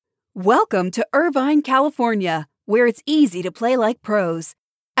Welcome to Irvine, California, where it's easy to play like pros.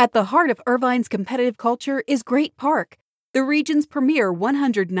 At the heart of Irvine's competitive culture is Great Park, the region's premier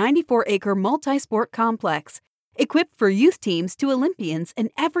 194-acre multi-sport complex, equipped for youth teams to Olympians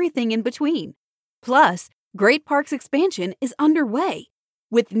and everything in between. Plus, Great Park's expansion is underway.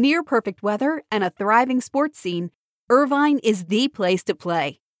 With near-perfect weather and a thriving sports scene, Irvine is the place to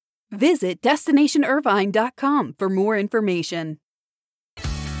play. Visit DestinationIrvine.com for more information.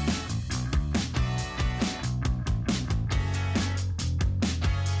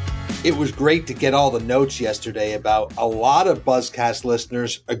 It was great to get all the notes yesterday about a lot of Buzzcast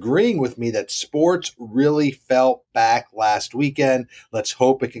listeners agreeing with me that sports really felt back last weekend. Let's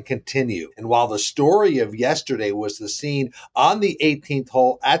hope it can continue. And while the story of yesterday was the scene on the 18th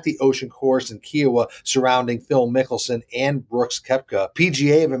hole at the Ocean Course in Kiawah surrounding Phil Mickelson and Brooks Koepka,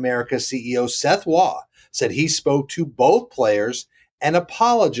 PGA of America CEO Seth Waugh said he spoke to both players and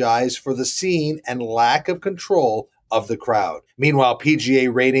apologized for the scene and lack of control of the crowd. Meanwhile, PGA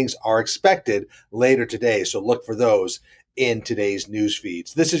ratings are expected later today, so look for those in today's news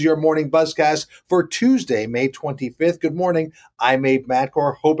feeds. This is your morning Buzzcast for Tuesday, May 25th. Good morning. I'm Abe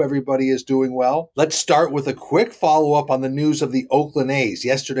Madkour. Hope everybody is doing well. Let's start with a quick follow-up on the news of the Oakland A's.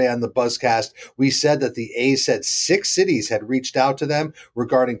 Yesterday on the Buzzcast, we said that the A's said 6 cities had reached out to them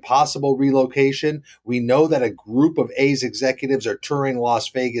regarding possible relocation. We know that a group of A's executives are touring Las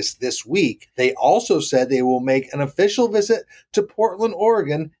Vegas this week. They also said they will make an official visit to Portland,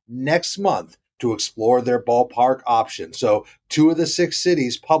 Oregon next month to explore their ballpark option. So 2 of the 6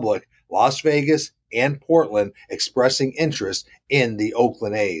 cities public, Las Vegas and Portland, expressing interest in the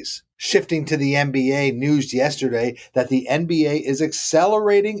Oakland A's. Shifting to the NBA, news yesterday that the NBA is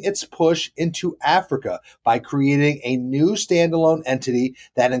accelerating its push into Africa by creating a new standalone entity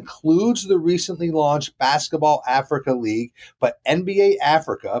that includes the recently launched Basketball Africa League, but NBA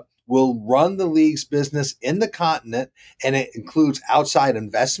Africa will run the league's business in the continent, and it includes outside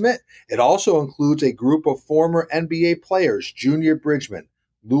investment. It also includes a group of former NBA players, Junior Bridgman,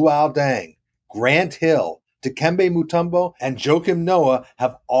 Luol Deng, Grant Hill, Dikembe Mutombo, and Joakim Noah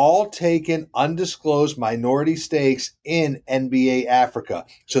have all taken undisclosed minority stakes in NBA Africa.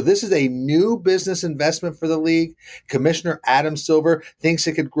 So this is a new business investment for the league. Commissioner Adam Silver thinks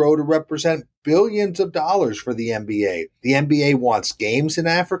it could grow to represent billions of dollars for the NBA. The NBA wants games in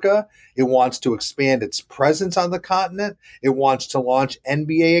Africa. It wants to expand its presence on the continent. It wants to launch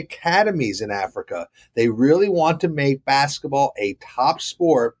NBA academies in Africa. They really want to make basketball a top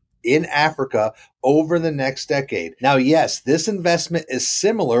sport in Africa over the next decade. Now, yes, this investment is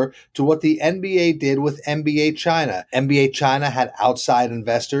similar to what the NBA did with NBA China. NBA China had outside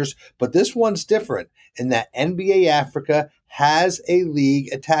investors, but this one's different in that NBA Africa has a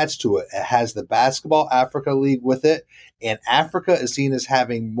league attached to it. It has the Basketball Africa League with it, and Africa is seen as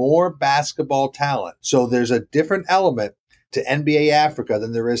having more basketball talent. So there's a different element to NBA Africa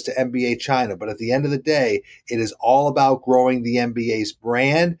than there is to NBA China. But at the end of the day, it is all about growing the NBA's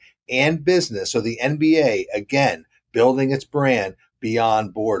brand and business. So the NBA, again, building its brand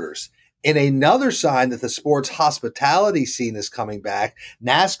beyond borders. In another sign that the sports hospitality scene is coming back,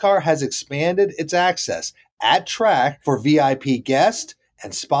 NASCAR has expanded its access at track for VIP guests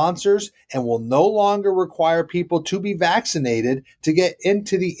and sponsors and will no longer require people to be vaccinated to get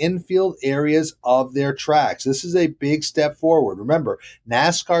into the infield areas of their tracks. This is a big step forward. Remember,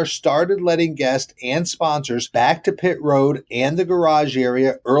 NASCAR started letting guests and sponsors back to pit road and the garage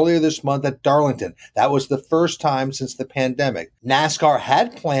area earlier this month at Darlington. That was the first time since the pandemic. NASCAR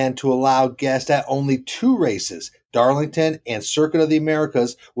had planned to allow guests at only 2 races, Darlington and Circuit of the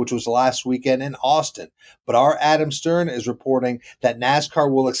Americas, which was last weekend in Austin. But our Adam Stern is reporting that NASCAR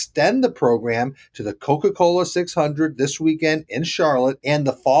will extend the program to the Coca-Cola 600 this weekend in Charlotte and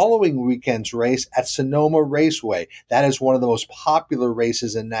the following weekend's race at Sonoma Raceway. That is one of the most popular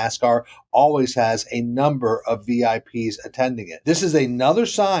races in NASCAR, always has a number of VIPs attending it. This is another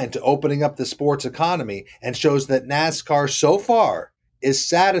sign to opening up the sports economy and shows that NASCAR so far is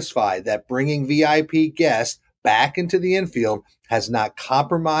satisfied that bringing VIP guests back into the infield has not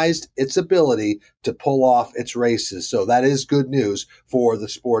compromised its ability to pull off its races. So that is good news for the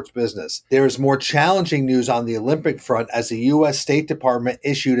sports business. There is more challenging news on the Olympic front as the U.S. State Department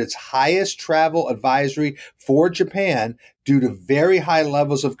issued its highest travel advisory for Japan due to very high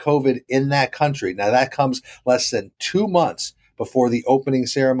levels of COVID in that country. Now that comes less than 2 months before the opening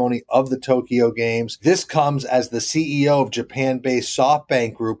ceremony of the Tokyo Games. This comes as the CEO of Japan-based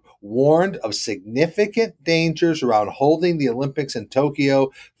SoftBank Group warned of significant dangers around holding the Olympics in Tokyo,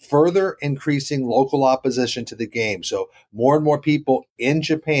 further increasing local opposition to the game. So more and more people in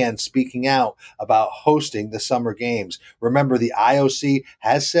Japan speaking out about hosting the Summer Games. Remember, the IOC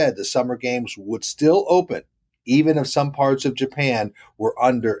has said the Summer Games would still open even if some parts of Japan were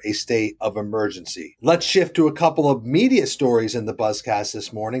under a state of emergency. Let's shift to a couple of media stories in the Buzzcast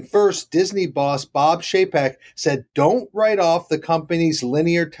this morning. First, Disney boss Bob Chapek said don't write off the company's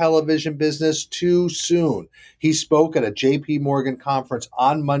linear television business too soon. He spoke at a JP Morgan conference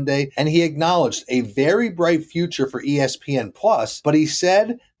on Monday, and he acknowledged a very bright future for ESPN+, but he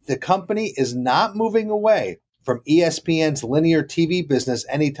said the company is not moving away from ESPN's linear TV business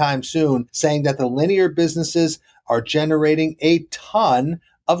anytime soon, saying that the linear businesses are generating a ton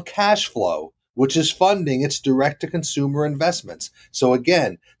of cash flow, which is funding its direct-to-consumer investments. So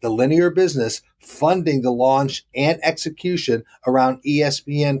again, the linear business funding the launch and execution around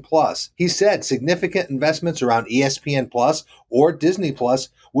ESPN+. He said significant investments around ESPN+ or Disney+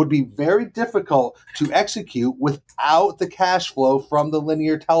 would be very difficult to execute without the cash flow from the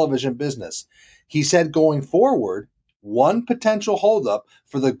linear television business. He said going forward, one potential holdup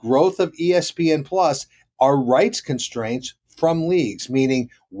for the growth of ESPN Plus are rights constraints from leagues, meaning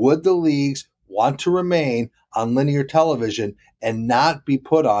would the leagues want to remain on linear television and not be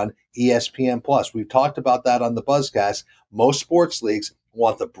put on ESPN Plus? We've talked about that on the Buzzcast. Most sports leagues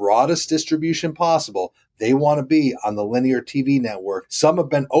want the broadest distribution possible. They want to be on the linear TV network. Some have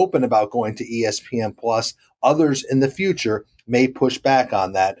been open about going to ESPN Plus. Others in the future may push back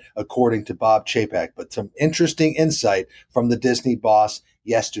on that, according to Bob Chapek. But some interesting insight from the Disney boss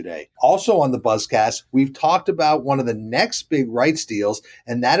yesterday. Also on the Buzzcast, we've talked about one of the next big rights deals,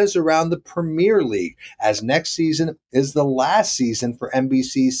 and that is around the Premier League, as next season is the last season for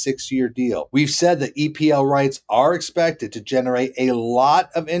NBC's 6-year deal. We've said that EPL rights are expected to generate a lot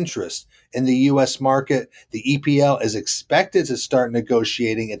of interest in the U.S. market. The EPL is expected to start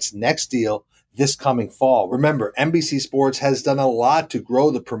negotiating its next deal this coming fall. Remember, NBC Sports has done a lot to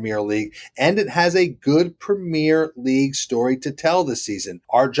grow the Premier League, and it has a good Premier League story to tell this season.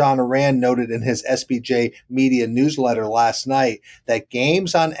 R. John Oran noted in his SBJ Media newsletter last night that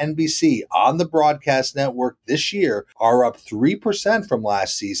games on NBC on the broadcast network this year are up 3% from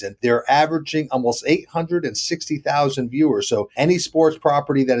last season. They're averaging almost 860,000 viewers. So any sports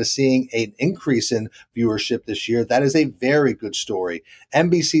property that is seeing an increase in viewership this year, that is a very good story.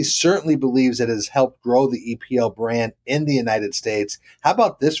 NBC certainly believes it has helped grow the EPL brand in the United States. How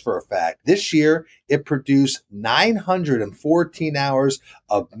about this for a fact? This year, it produced 914 hours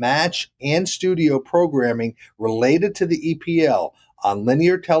of match and studio programming related to the EPL on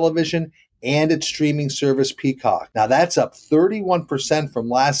linear television and its streaming service Peacock. Now that's up 31% from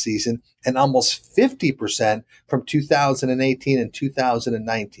last season and almost 50% from 2018 and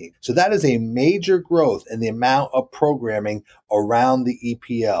 2019. So that is a major growth in the amount of programming around the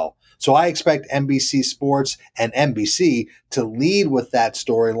EPL. So I expect NBC Sports and NBC to lead with that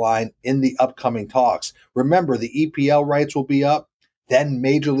storyline in the upcoming talks. Remember, the EPL rights will be up. Then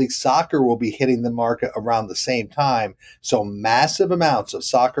Major League Soccer will be hitting the market around the same time. So massive amounts of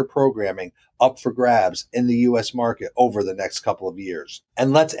soccer programming up for grabs in the U.S. market over the next couple of years.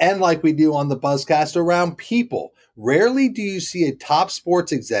 And let's end like we do on the Buzzcast around people. Rarely do you see a top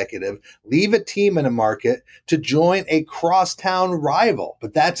sports executive leave a team in a market to join a crosstown rival.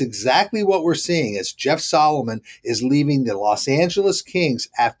 But that's exactly what we're seeing as Jeff Solomon is leaving the Los Angeles Kings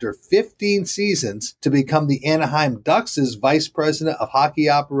after 15 seasons to become the Anaheim Ducks' Vice President of Hockey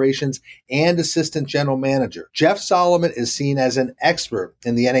Operations and Assistant General Manager. Jeff Solomon is seen as an expert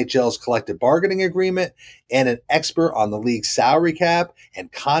in the NHL's collective bargaining agreement and an expert on the league's salary cap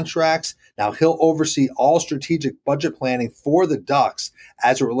and contracts. Now, he'll oversee all strategic budget planning for the Ducks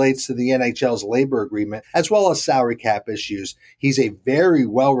as it relates to the NHL's labor agreement, as well as salary cap issues. He's a very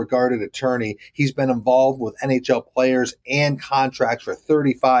well-regarded attorney. He's been involved with NHL players and contracts for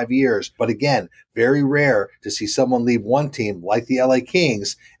 35 years. But again, very rare to see someone leave one team like the LA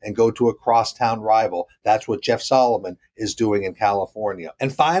Kings and go to a crosstown rival. That's what Jeff Solomon is doing in California.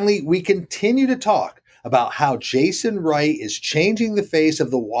 And finally, we continue to talk about how Jason Wright is changing the face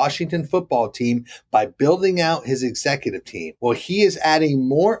of the Washington football team by building out his executive team. Well, he is adding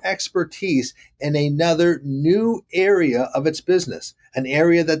more expertise in another new area of its business, an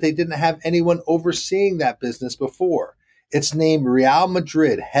area that they didn't have anyone overseeing that business before. It's named Real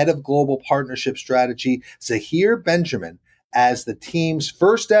Madrid Head of Global Partnership Strategy, Zahir Benjamin, as the team's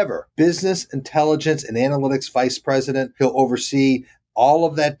first ever business intelligence and analytics vice president. He'll oversee all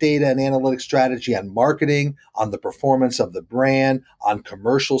of that data and analytics strategy on marketing, on the performance of the brand, on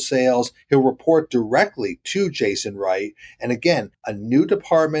commercial sales. He'll report directly to Jason Wright. And again, a new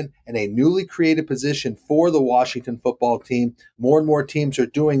department and a newly created position for the Washington football team. More and more teams are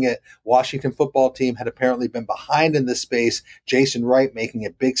doing it. Washington football team had apparently been behind in this space. Jason Wright making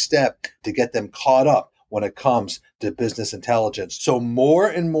a big step to get them caught up when it comes to business intelligence. So more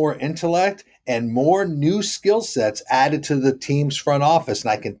and more intellect and more new skill sets added to the team's front office.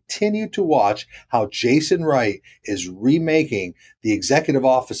 And I continue to watch how Jason Wright is remaking the executive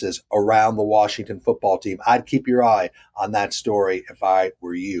offices around the Washington football team. I'd keep your eye on that story if I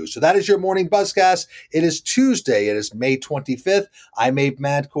were you. So that is your morning Buzzcast. It is Tuesday. It is May 25th. I'm Abe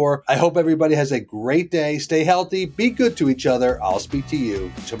Madkour. I hope everybody has a great day. Stay healthy. Be good to each other. I'll speak to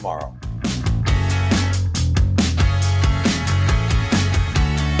you tomorrow.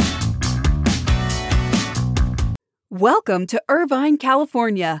 Welcome to Irvine,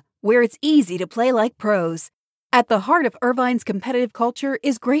 California, where it's easy to play like pros. At the heart of Irvine's competitive culture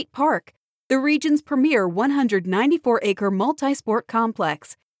is Great Park, the region's premier 194-acre multi-sport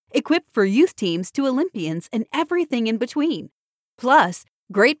complex, equipped for youth teams to Olympians and everything in between. Plus,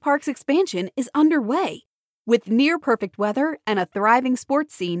 Great Park's expansion is underway. With near-perfect weather and a thriving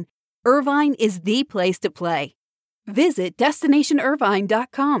sports scene, Irvine is the place to play. Visit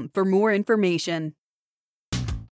DestinationIrvine.com for more information.